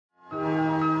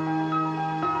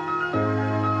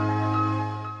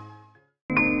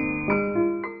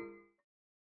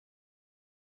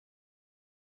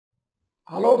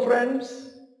Hello friends,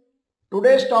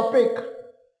 today's topic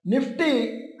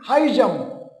Nifty high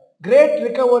jump, great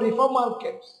recovery for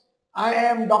markets. I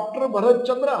am Dr. Bharath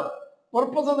Chandra.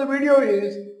 Purpose of the video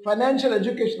is financial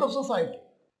education of society.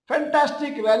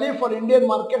 Fantastic rally for Indian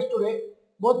markets today.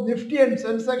 Both Nifty and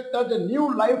Sensex touched a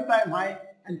new lifetime high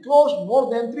and closed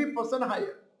more than 3%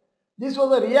 higher. This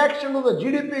was a reaction to the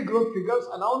GDP growth figures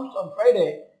announced on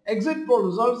Friday, exit poll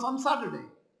results on Saturday.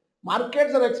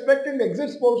 Markets are expecting the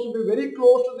exit polls to be very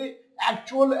close to the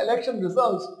actual election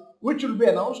results, which will be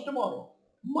announced tomorrow.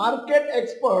 Market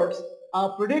experts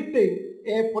are predicting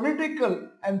a political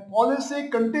and policy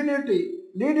continuity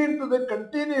leading to the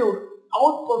continued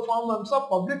outperformance of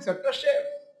public sector shares.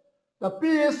 The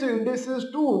PSU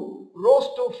indices too rose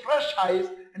to fresh highs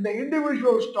and the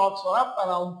individual stocks were up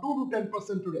around 2 to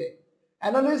 10% today.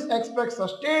 Analysts expect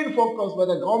sustained focus by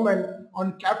the government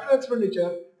on capital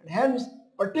expenditure and hence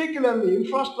particularly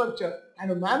infrastructure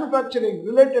and manufacturing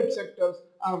related sectors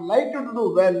are likely to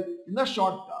do well in the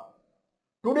short term.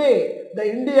 Today, the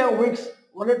India Wix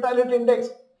Volatility Index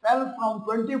fell from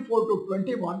 24 to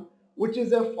 21, which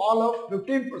is a fall of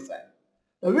 15%.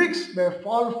 The Wix may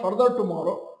fall further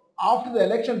tomorrow after the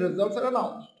election results are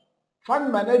announced.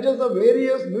 Fund managers of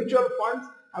various mutual funds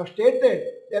have stated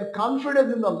their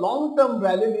confidence in the long-term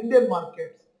rally in Indian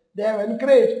markets. They have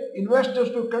encouraged investors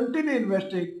to continue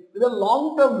investing with a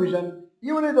long-term vision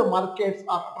even if the markets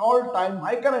are at all-time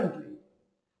high currently.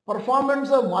 Performance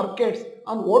of markets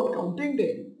on vote counting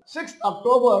day. 6th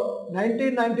October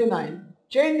 1999,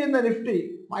 change in the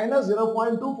Nifty minus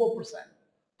 0.24%.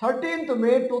 13th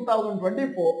May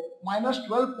 2024 minus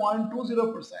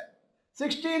 12.20%.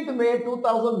 16th May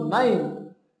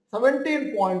 2009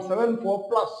 17.74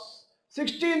 plus.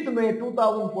 16th May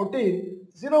 2014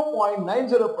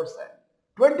 0.90%.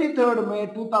 23rd May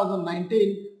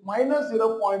 2019 minus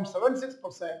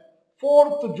 0.76%.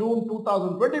 4th June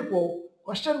 2024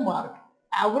 question mark.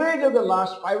 Average of the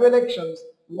last 5 elections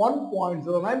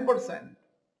 1.09%.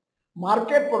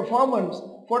 Market performance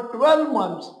for 12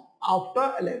 months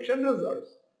after election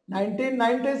results.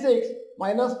 1996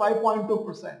 minus 5.2%.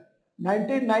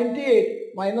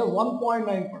 1998 minus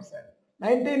 1.9%.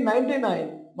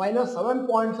 1999 minus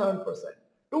 7.7%.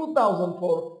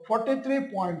 2004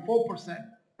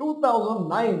 43.4%.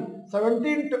 2009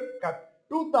 17.2%.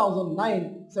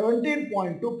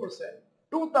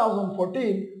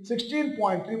 2014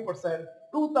 16.3%.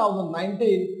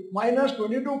 2019 minus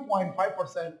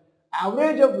 22.5%.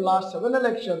 Average of last 7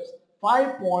 elections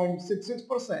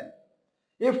 5.66%.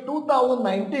 If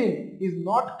 2019 is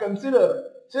not considered,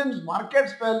 since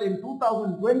markets fell in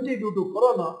 2020 due to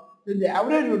corona, then the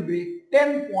average will be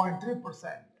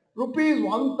 10.3%. Rupees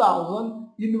 1000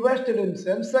 invested in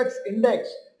Sensex index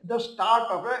at the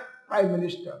start of a Prime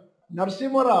Minister.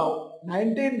 Narasimha Rao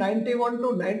 1991 to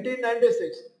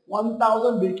 1996,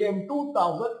 1000 became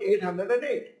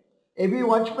 2808. A.B.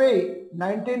 Vajpayee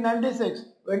 1996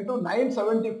 went to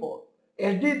 974.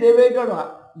 S.D.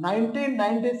 Devegowda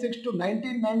 1996 to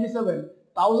 1997,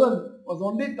 1000 was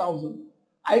only 1000.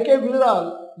 I.K.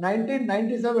 Gujral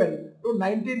 1997 to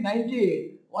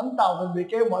 1998, 1000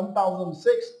 became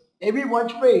 1006. A.B.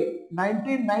 Vajpayee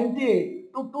 1998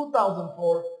 to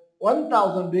 2004,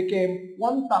 1000 became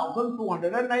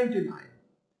 1299.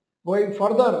 Going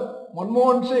further,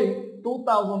 Manmohan Singh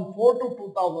 2004 to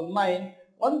 2009,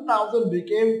 1000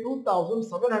 became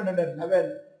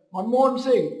 2711. Manmohan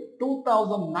Singh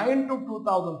 2009 to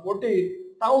 2014,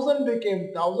 1000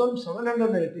 became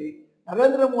 1780.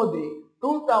 Narendra Modi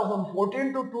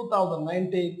 2014 to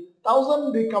 2019,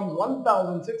 1000 becomes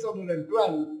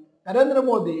 1612. Narendra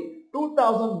Modi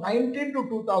 2019 to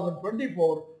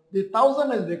 2024, the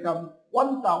 1000 has become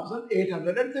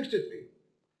 1863.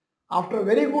 After a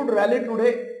very good rally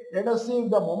today, let us see if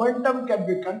the momentum can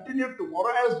be continued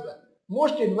tomorrow as well.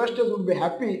 Most investors would be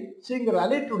happy seeing a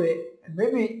rally today and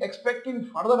maybe expecting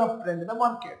further uptrend in the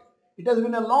market. It has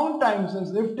been a long time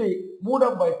since Nifty moved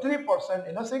up by 3%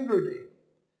 in a single day.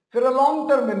 If you are a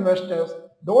long-term investors,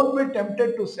 don't be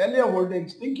tempted to sell your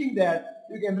holdings thinking that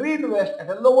you can reinvest at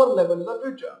a lower level in the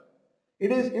future.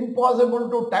 It is impossible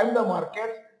to time the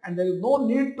market and there is no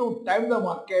need to time the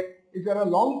market if you are a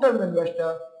long-term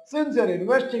investor since you are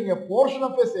investing a portion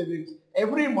of your savings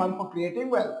every month for creating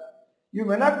wealth. You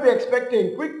may not be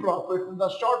expecting quick profits in the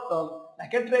short term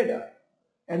like a trader.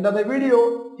 End of the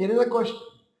video, here is a question.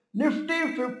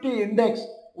 Nifty 50 index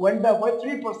went up by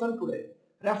 3% today.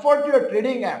 Refer to your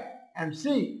trading app and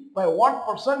see by what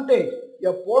percentage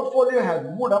your portfolio has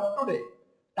moved up today.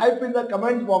 Type in the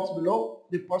comment box below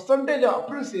the percentage of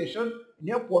appreciation in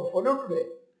your portfolio today.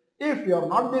 If you are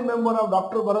not the member of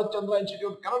Dr. Bharath Chandra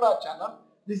Institute Kannada channel,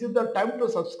 this is the time to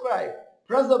subscribe.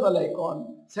 press the bell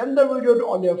icon, send the video to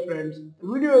all your friends.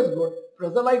 The video is good,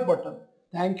 press the like button.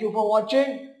 Thank you for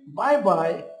watching. Bye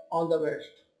bye. All the best.